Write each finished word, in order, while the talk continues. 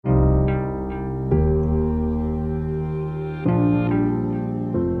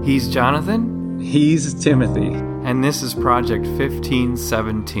He's Jonathan. He's Timothy. And this is Project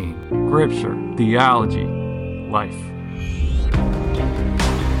 1517. Scripture, Theology, Life.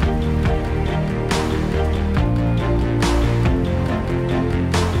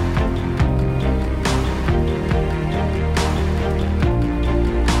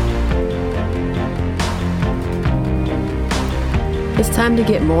 It's time to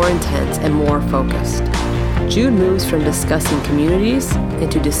get more intense and more focused. Jude moves from discussing communities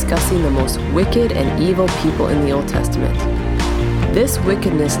into discussing the most wicked and evil people in the Old Testament. This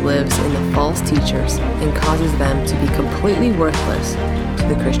wickedness lives in the false teachers and causes them to be completely worthless to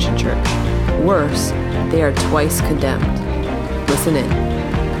the Christian church. Worse, they are twice condemned. Listen in.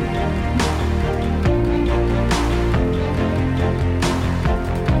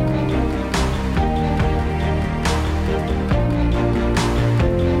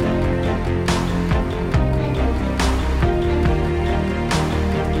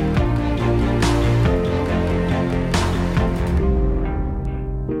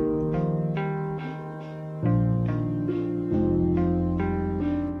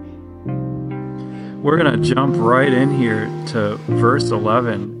 We're going to jump right in here to verse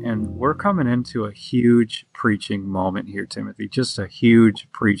 11, and we're coming into a huge preaching moment here, Timothy, just a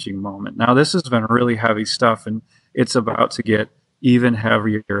huge preaching moment. Now, this has been really heavy stuff, and it's about to get even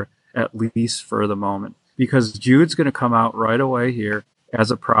heavier, at least for the moment, because Jude's going to come out right away here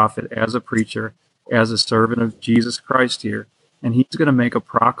as a prophet, as a preacher, as a servant of Jesus Christ here, and he's going to make a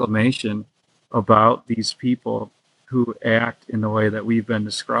proclamation about these people who act in the way that we've been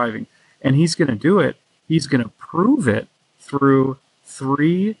describing. And he's going to do it. He's going to prove it through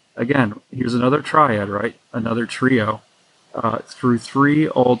three, again, here's another triad, right? Another trio, through three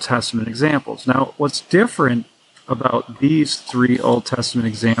Old Testament examples. Now, what's different about these three Old Testament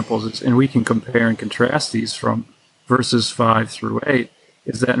examples is, and we can compare and contrast these from verses 5 through 8,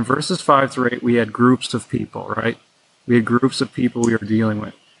 is that in verses 5 through 8, we had groups of people, right? We had groups of people we were dealing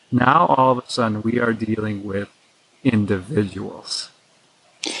with. Now, all of a sudden, we are dealing with individuals.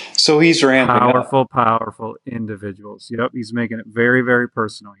 So he's ramping up. Powerful individuals. Yep, he's making it very, very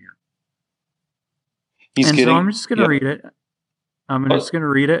personal here. So I'm just going to read it. Just going to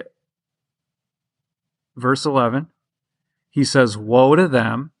read it. Verse 11. He says, "Woe to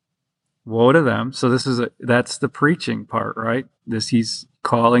them, woe to them." So that's the preaching part, right? He's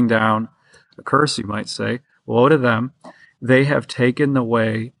calling down a curse, you might say. Woe to them. They have taken the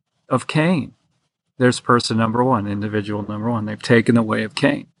way of Cain. There's person number one, individual number one. They've taken the way of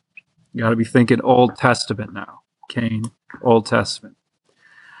Cain. You got to be thinking Old Testament now. Cain, Old Testament.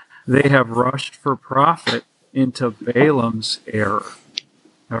 They have rushed for profit into Balaam's error.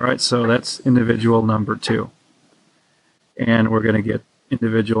 All right, so that's individual number 2. And we're going to get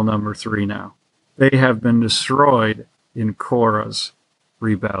individual number 3 now. They have been destroyed in Korah's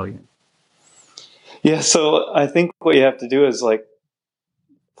rebellion. Yeah, so I think what you have to do is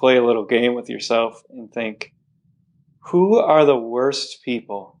play a little game with yourself and think, who are the worst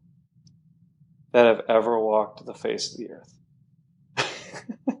people that have ever walked the face of the earth?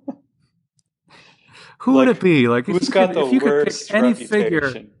 Who would it be? Who's got the worst reputation? Any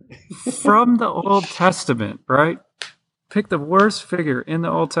figure from the Old Testament, right? Pick the worst figure in the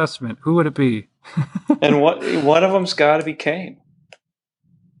Old Testament. Who would it be? And one of them's got to be Cain. I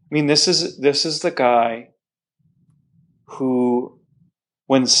mean, this is the guy who,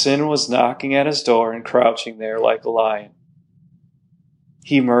 when sin was knocking at his door and crouching there like a lion,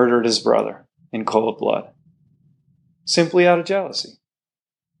 he murdered his brother in cold blood, simply out of jealousy.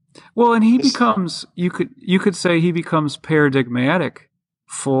 Well, and he becomes, you could say he becomes paradigmatic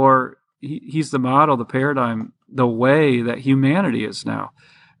for, he's the model, the paradigm, the way that humanity is now.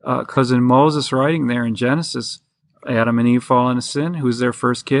 Because in Moses writing there in Genesis, Adam and Eve fall into sin. Who's their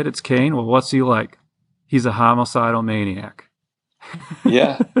first kid? It's Cain. Well, what's he like? He's a homicidal maniac.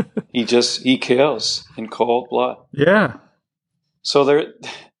 Yeah, he kills in cold blood. Yeah. So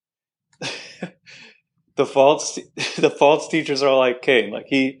the false teachers are like Cain.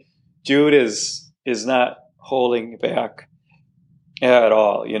 Jude is not holding back at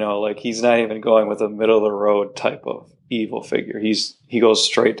all. He's not even going with a middle of the road type of evil figure. He goes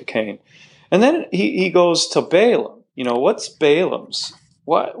straight to Cain, and then he goes to Balaam. What's Balaam's?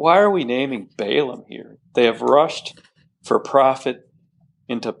 Why are we naming Balaam here? They have rushed for profit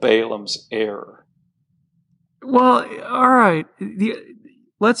into Balaam's error. Well, all right.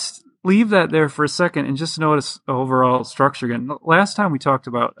 Let's leave that there for a second and just notice overall structure again. Last time we talked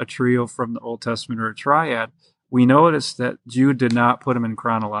about a trio from the Old Testament or a triad, we noticed that Jude did not put them in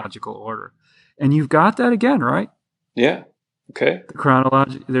chronological order. And you've got that again, right? Yeah. Okay.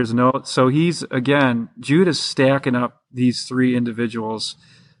 There's no, so he's, again, Jude is stacking up these three individuals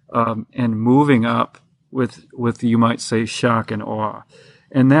and moving up with you might say shock and awe,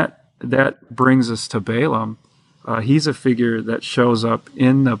 and that brings us to Balaam. He's a figure that shows up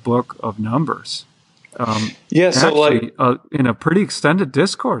in the book of Numbers. So actually, in a pretty extended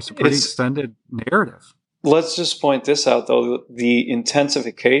discourse, a pretty extended narrative. Let's just point this out, though. The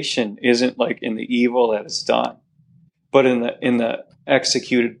intensification isn't like in the evil that is done, but in the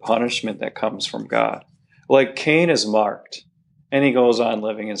executed punishment that comes from God. Like Cain is marked, and he goes on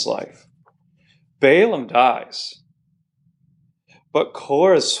living his life. Balaam dies, but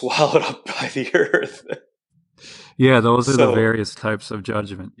Korah is swallowed up by the earth. Yeah, those are the various types of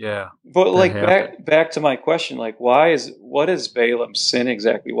judgment. Yeah. But like back to my question, like what is Balaam's sin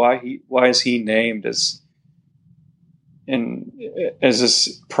exactly? Why is he named as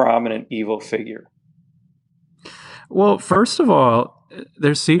this prominent evil figure? Well, first of all,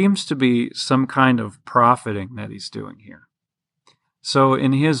 there seems to be some kind of profiting that he's doing here. So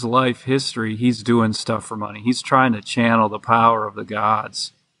in his life history, he's doing stuff for money. He's trying to channel the power of the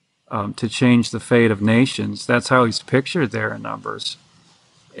gods to change the fate of nations. That's how he's pictured there in Numbers.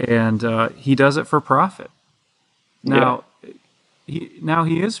 And he does it for profit. Now, he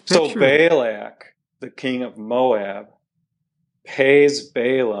is pictured. So Balak, the king of Moab, pays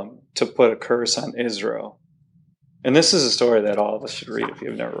Balaam to put a curse on Israel. And this is a story that all of us should read if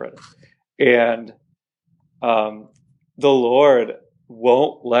you've never read it. And the Lord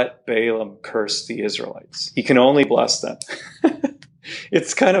won't let Balaam curse the Israelites. He can only bless them.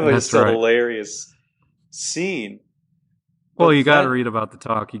 It's kind of a hilarious scene. Well, you got to read about the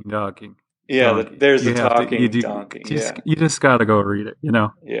talking donkey. Yeah, there's the talking donkey. You just got to go read it, you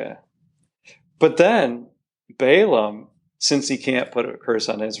know? Yeah. But then Balaam, since he can't put a curse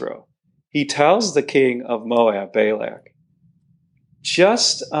on Israel, he tells the king of Moab, Balak,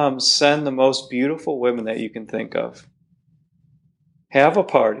 just send the most beautiful women that you can think of. Have a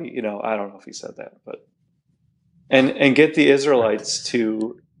party. You know, I don't know if he said that, but and get the Israelites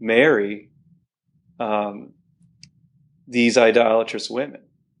to marry these idolatrous women.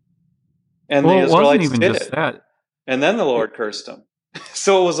 And the Israelites did it. That. And then the Lord cursed them.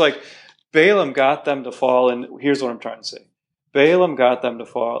 So it was like Balaam got them to fall in. Here's what I'm trying to say. Balaam got them to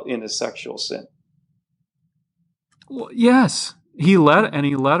fall into sexual sin. Well, yes, he led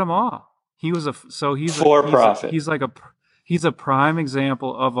them all. He was he's profit. He's a prime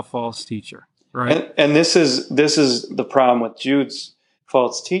example of a false teacher, right? And this is the problem with Jude's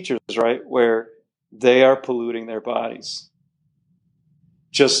false teachers, right? Where they are polluting their bodies,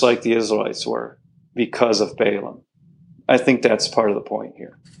 just like the Israelites were, because of Balaam. I think that's part of the point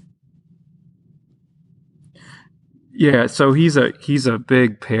here. Yeah, so he's a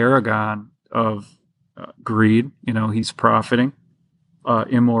big paragon of greed. You know, he's profiting,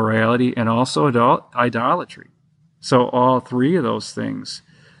 immorality, and also idolatry. So all three of those things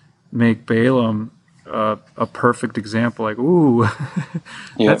make Balaam a perfect example. Like, ooh,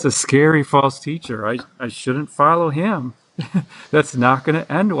 that's a scary false teacher. I shouldn't follow him. That's not going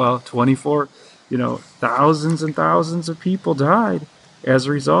to end well. 24, thousands and thousands of people died as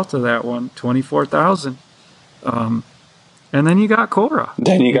a result of that one. 24,000. And then you got Korah.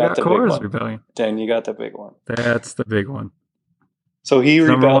 Then you got the Korah's big one. rebellion. Then you got the big one. That's the big one. So he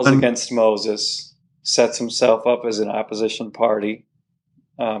rebels against Moses, sets himself up as an opposition party,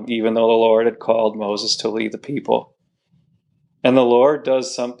 even though the Lord had called Moses to lead the people. And the Lord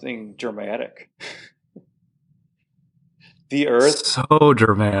does something dramatic. So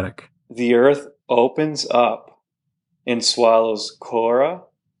dramatic. The earth opens up and swallows Korah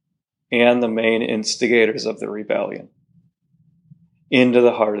and the main instigators of the rebellion into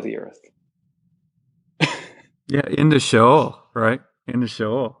the heart of the earth. Yeah, into Sheol, right? Into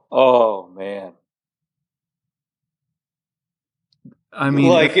Sheol. Oh, man. I mean,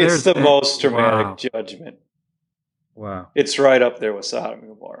 like, it's the most dramatic judgment. Wow. It's right up there with Sodom and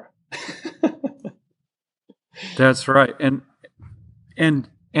Gomorrah. That's right. And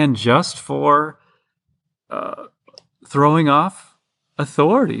just for throwing off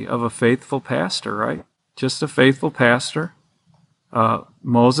authority of a faithful pastor, right? Just a faithful pastor.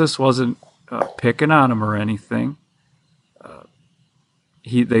 Moses wasn't picking on him or anything.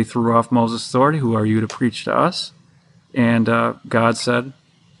 They threw off Moses' authority. Who are you to preach to us? And God said,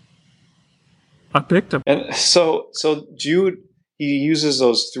 I picked him. And so Jude, he uses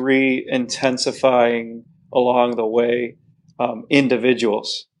those three intensifying along the way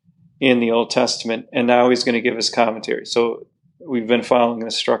individuals in the Old Testament, and now he's going to give his commentary. So we've been following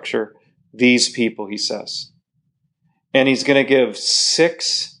this structure. These people, he says. And he's going to give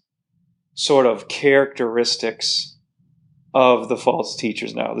 6 sort of characteristics of the false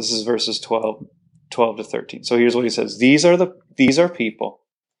teachers now. This is verses 12 to 13. So here's what he says. These are people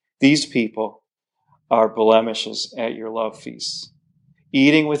These people are blemishes at your love feasts,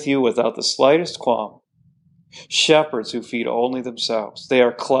 eating with you without the slightest qualm. Shepherds who feed only themselves. They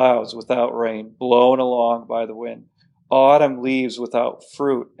are clouds without rain, blown along by the wind. Autumn leaves without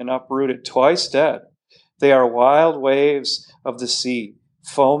fruit and uprooted, twice dead. They are wild waves of the sea,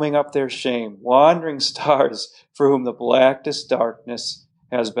 foaming up their shame, wandering stars for whom the blackest darkness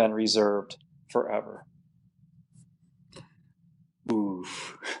has been reserved forever.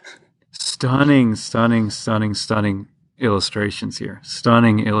 Oof. Stunning, stunning, stunning, stunning illustrations here.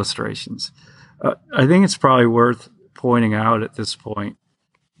 Stunning illustrations. I think it's probably worth pointing out at this point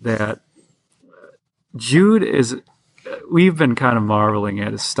that Jude is, we've been kind of marveling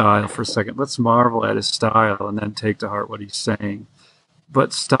at his style for a second. Let's marvel at his style and then take to heart what he's saying.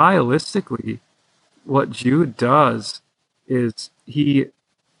 But stylistically, what Jude does is he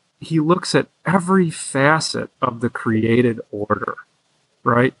looks at every facet of the created order,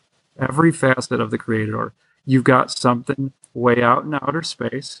 right? Every facet of the created order. You've got something way out in outer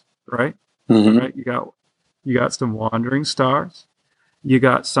space, right? Mm-hmm. Right? You got some wandering stars. You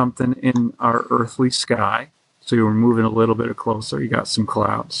got something in our earthly sky. So you're moving a little bit closer. You got some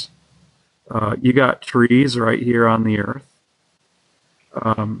clouds. You got trees right here on the earth.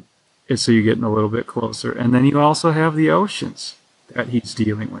 And so you're getting a little bit closer. And then you also have the oceans that he's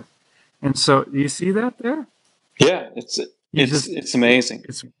dealing with. And so do you see that there? Yeah, it's amazing.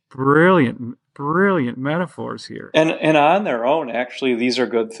 It's brilliant, brilliant metaphors here. And on their own, actually, these are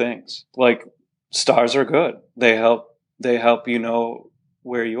good things. Like stars are good. They help you know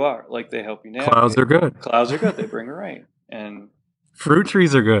where you are. Like they help you navigate. Clouds are good. Clouds are good. They bring rain. And fruit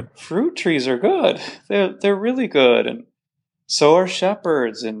trees are good. Fruit trees are good. They're really good. And so are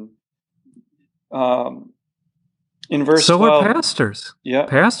shepherds. And in verse 12, are pastors. Yeah,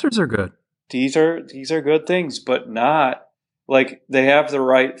 pastors are good. These are good things, but not like they have the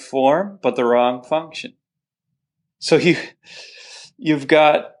right form, but the wrong function. So you've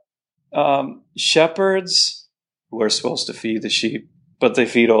got shepherds who are supposed to feed the sheep, but they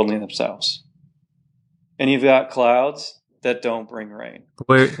feed only themselves. And you've got clouds that don't bring rain.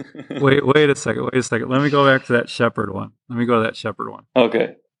 Wait a second. Let me go back to that shepherd one.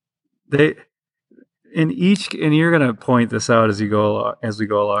 Okay. And you're going to point this out as we go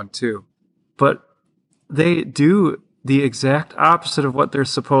along too. But they do the exact opposite of what they're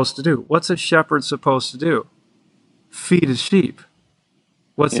supposed to do. What's a shepherd supposed to do? Feed his sheep.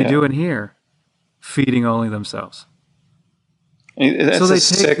 What's he doing here? Feeding only themselves. That's so they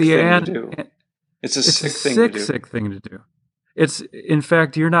take the thing to do. It's a sick thing to do. It's, in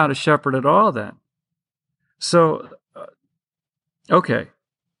fact, you're not a shepherd at all then. So, okay.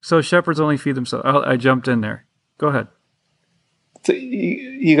 So shepherds only feed themselves. I jumped in there. Go ahead. So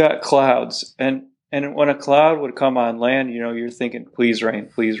you got clouds, and when a cloud would come on land, you're thinking, please rain,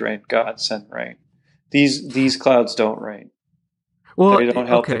 God send rain. These clouds don't rain. Well, they don't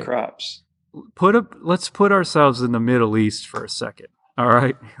help the crops. Let's put ourselves in the Middle East for a second, all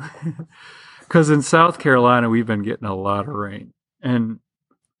right? Because in South Carolina, we've been getting a lot of rain. And,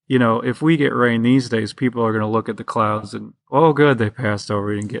 if we get rain these days, people are going to look at the clouds and, oh, good, they passed over.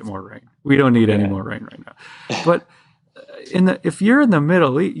 We didn't get more rain. We don't need any more rain right now. But if you're in the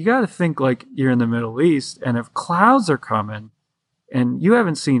Middle East, you got to think like you're in the Middle East. And if clouds are coming and you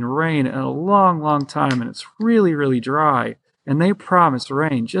haven't seen rain in a long, long time and it's really, really dry and they promise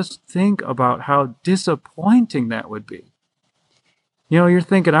rain, just think about how disappointing that would be. You're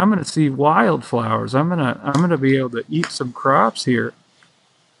thinking, I'm going to see wildflowers. I'm going to be able to eat some crops here.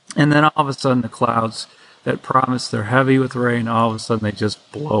 And then all of a sudden the clouds that promise they're heavy with rain, all of a sudden they just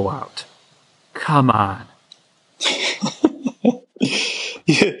blow out. Come on.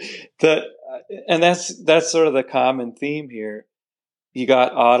 And that's sort of the common theme here. You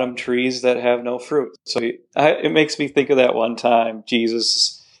got autumn trees that have no fruit. So it makes me think of that one time Jesus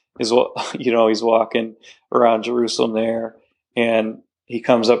is, he's walking around Jerusalem there, and he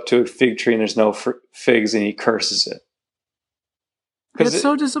comes up to a fig tree and there's no figs, and he curses it. It's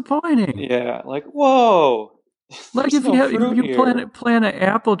so disappointing. Yeah, like whoa. Like if you plant an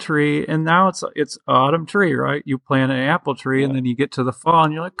apple tree and now it's autumn tree, right? You plant an apple tree and then you get to the fall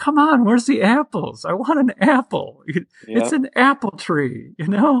and you're like, come on, where's the apples? I want an apple. It's an apple tree,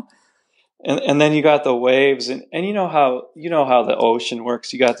 And then you got the waves and you know how the ocean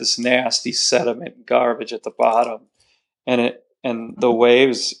works. You got this nasty sediment garbage at the bottom, and the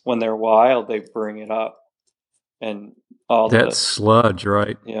waves, when they're wild, they bring it up, and all that sludge,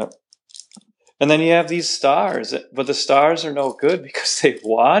 right? Yeah. And then you have these stars, but the stars are no good because they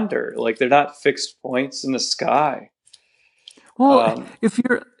wander. Like they're not fixed points in the sky. Well, if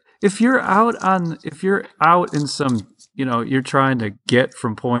you're out in some you're trying to get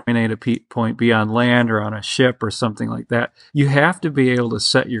from point A to point B on land or on a ship or something like that, you have to be able to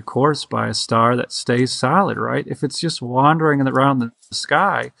set your course by a star that stays solid, right? If it's just wandering around the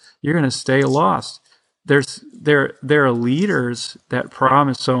sky, you're going to stay lost. There are leaders that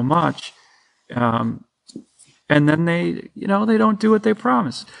promise so much, and then they don't do what they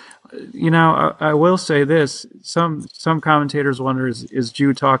promise. I will say this: some commentators wonder, is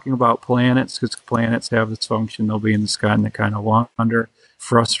Jude talking about planets, because planets have this function; they'll be in the sky and they kind of wander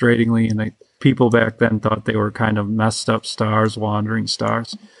frustratingly, and people back then thought they were kind of messed up stars, wandering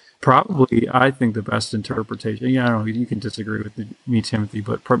stars. Probably, I think the best interpretation. I don't know. You can disagree with me, Timothy,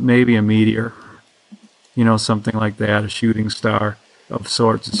 but maybe a meteor. Something like that, a shooting star of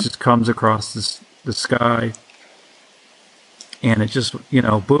sorts. It just comes across the sky. And it just,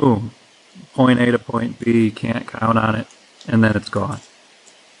 boom, point A to point B, can't count on it, and then it's gone.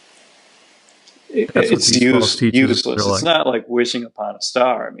 It's useless. It's not like wishing upon a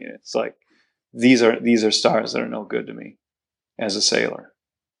star. I mean, it's like these are stars that are no good to me as a sailor.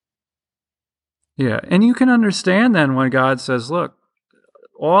 Yeah, and you can understand then when God says, look,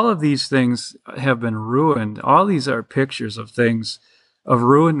 all of these things have been ruined. All these are pictures of things, of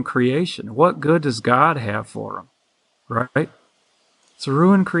ruined creation. What good does God have for them, right? It's a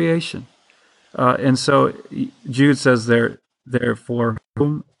ruined creation. And so Jude says, therefore,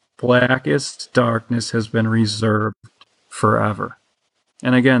 whom blackest darkness has been reserved forever.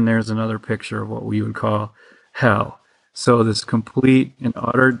 And again, there's another picture of what we would call hell. So this complete and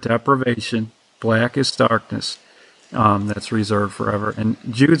utter deprivation, blackest darkness, that's reserved forever. And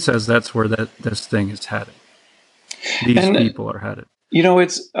Jude says that's where this thing is headed. These people are headed.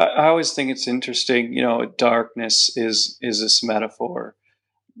 I always think it's interesting. Darkness is this metaphor.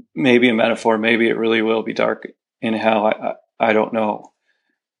 Maybe a metaphor. Maybe it really will be dark in hell. I don't know.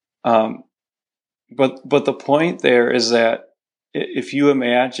 But the point there is that if you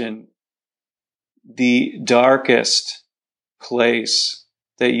imagine the darkest place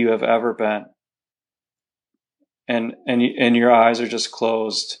that you have ever been, and your eyes are just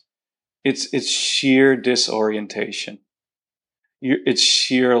closed, it's sheer disorientation. It's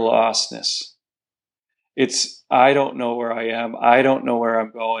sheer lostness. It's, I don't know where I am. I don't know where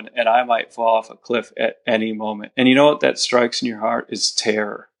I'm going, and I might fall off a cliff at any moment. And you know what that strikes in your heart is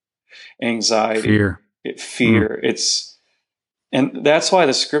terror, anxiety, fear. And that's why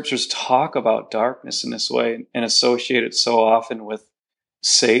the scriptures talk about darkness in this way and associate it so often with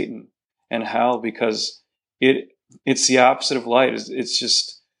Satan and hell, because it's the opposite of light. It's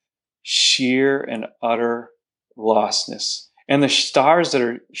just sheer and utter lostness. And the stars that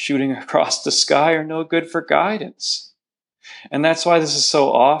are shooting across the sky are no good for guidance. And that's why this is so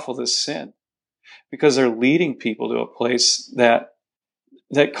awful, this sin, because they're leading people to a place that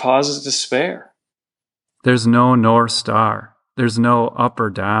causes despair. There's no North Star. There's no up or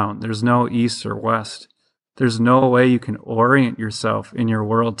down. There's no east or west. There's no way you can orient yourself in your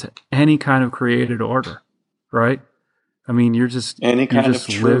world to any kind of created order, right? I mean, you're just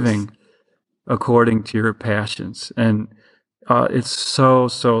living according to your passions. And it's so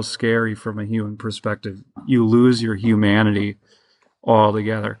scary from a human perspective. You lose your humanity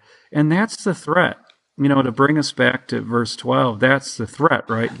altogether. And that's the threat. To bring us back to verse 12, that's the threat,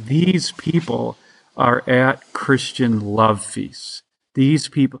 right? These people are at Christian love feasts. These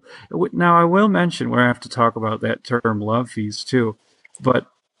people. Now, I will mention, we have to talk about that term love feast too, but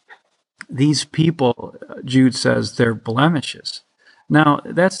these people, Jude says, they're blemishes. Now,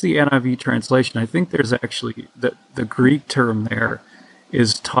 that's the NIV translation. I think there's actually, the Greek term there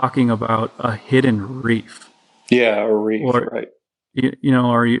is talking about a hidden reef. Yeah, a reef, or, right.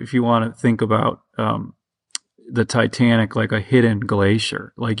 Or if you want to think about the Titanic, like a hidden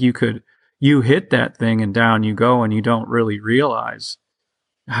glacier. Like you hit that thing and down you go, and you don't really realize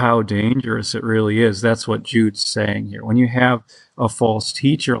how dangerous it really is. That's what Jude's saying here. When you have a false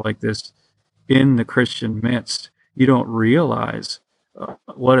teacher like this in the Christian midst, you don't realize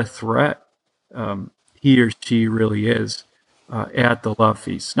what a threat he or she really is at the love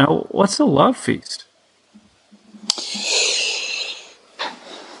feast. Now, what's a love feast?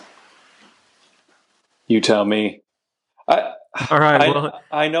 You tell me. All right.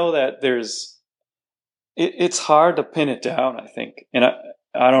 I know that it's hard to pin it down, I think. And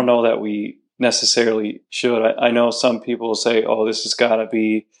I don't know that we necessarily should. I know some people will say, oh, this has got to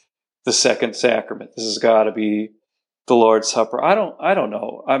be the second sacrament. This has got to be the Lord's Supper. I don't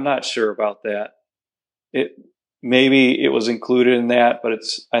know. I'm not sure about that. Maybe it was included in that, but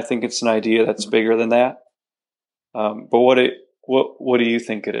I think it's an idea that's bigger than that. But what do you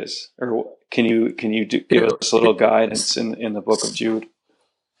think it is? Or can you give us a little guidance in the book of Jude?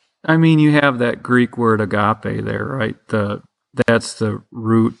 I mean, you have that Greek word agape there, right? That's the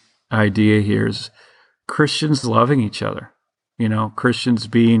root idea here is Christians loving each other, Christians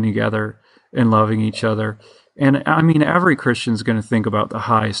being together and loving each other. And I mean, every Christian is going to think about the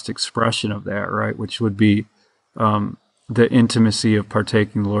highest expression of that, right? Which would be the intimacy of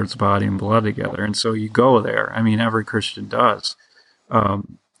partaking the Lord's body and blood together. And so you go there. I mean, every Christian does.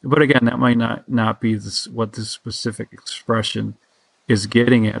 But again, that might not be what this specific expression is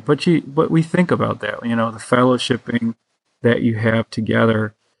getting at. But we think about that. The fellowshipping that you have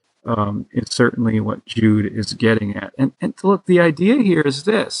together is certainly what Jude is getting at. And look, the idea here is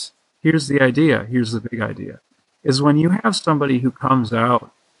this. Here's the idea. Here's the big idea. Is when you have somebody who comes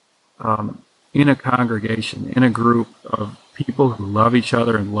out in a congregation, in a group of people who love each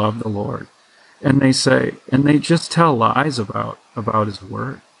other and love the Lord, and they just tell lies about His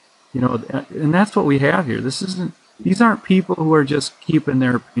word, and that's what we have here. These aren't people who are just keeping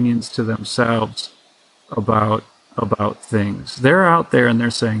their opinions to themselves about things. They're out there and they're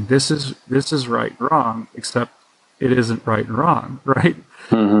saying this is right and wrong, except it isn't right and wrong, right?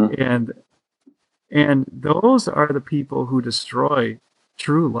 Mm-hmm. And those are the people who destroy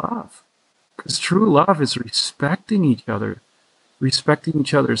true love. Because true love is respecting each other, respecting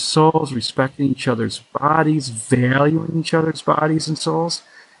each other's souls, respecting each other's bodies, valuing each other's bodies and souls.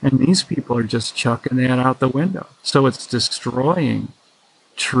 And these people are just chucking that out the window. So it's destroying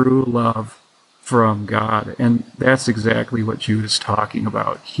true love from God. And that's exactly what Jude is talking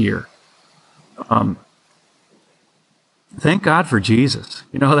about here. Thank God for Jesus.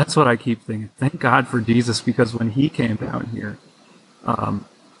 That's what I keep thinking. Thank God for Jesus, because when He came down here,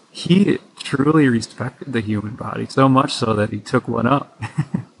 He truly respected the human body, so much so that He took one up.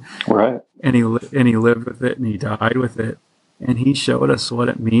 Right. And he lived with it, and He died with it. And He showed us what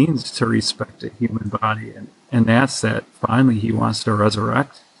it means to respect a human body. And that's that finally He wants to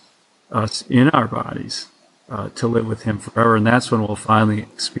resurrect us in our bodies to live with Him forever. And that's when we'll finally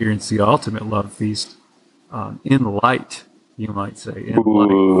experience the ultimate love feast in light, you might say. In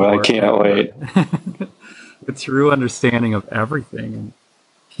light, I can't wait. The true understanding of everything. And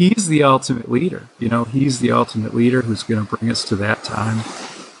He's the ultimate leader. He's the ultimate leader who's going to bring us to that time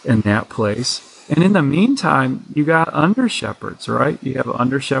and that place. And in the meantime, you got under shepherds, right? You have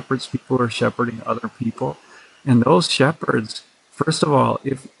under shepherds, people who are shepherding other people. And those shepherds, first of all,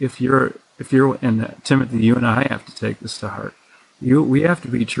 if you're and Timothy, you and I have to take this to heart. We have to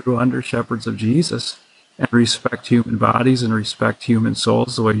be true under shepherds of Jesus and respect human bodies and respect human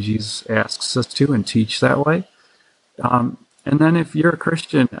souls the way Jesus asks us to, and teach that way. And then if you're a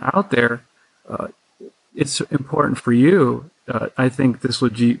Christian out there, it's important for you, I think this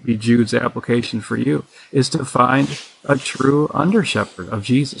would be Jude's application for you, is to find a true under shepherd of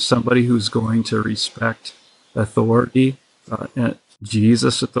Jesus, somebody who's going to respect authority,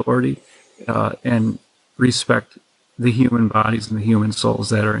 Jesus' authority, and respect the human bodies and the human souls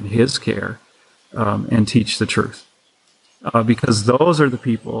that are in His care, and teach the truth. Because those are the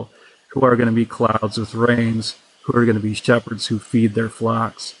people who are going to be clouds with rains, who are going to be shepherds who feed their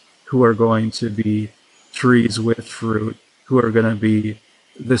flocks, who are going to be trees with fruit, who are going to be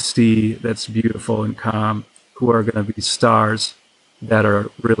the sea that's beautiful and calm, who are going to be stars that are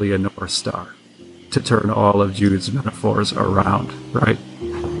really a North Star, to turn all of Jude's metaphors around, right?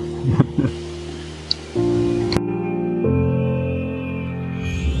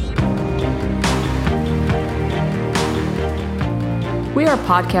 We are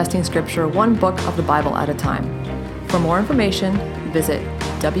podcasting Scripture one book of the Bible at a time. For more information, visit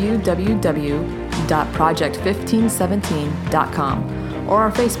www.project1517.com or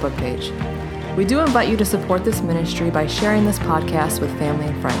our Facebook page. We do invite you to support this ministry by sharing this podcast with family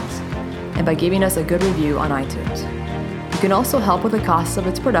and friends, and by giving us a good review on iTunes. You can also help with the costs of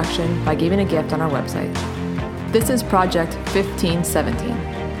its production by giving a gift on our website. This is Project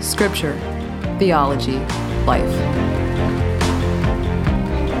 1517, Scripture, Theology, Life.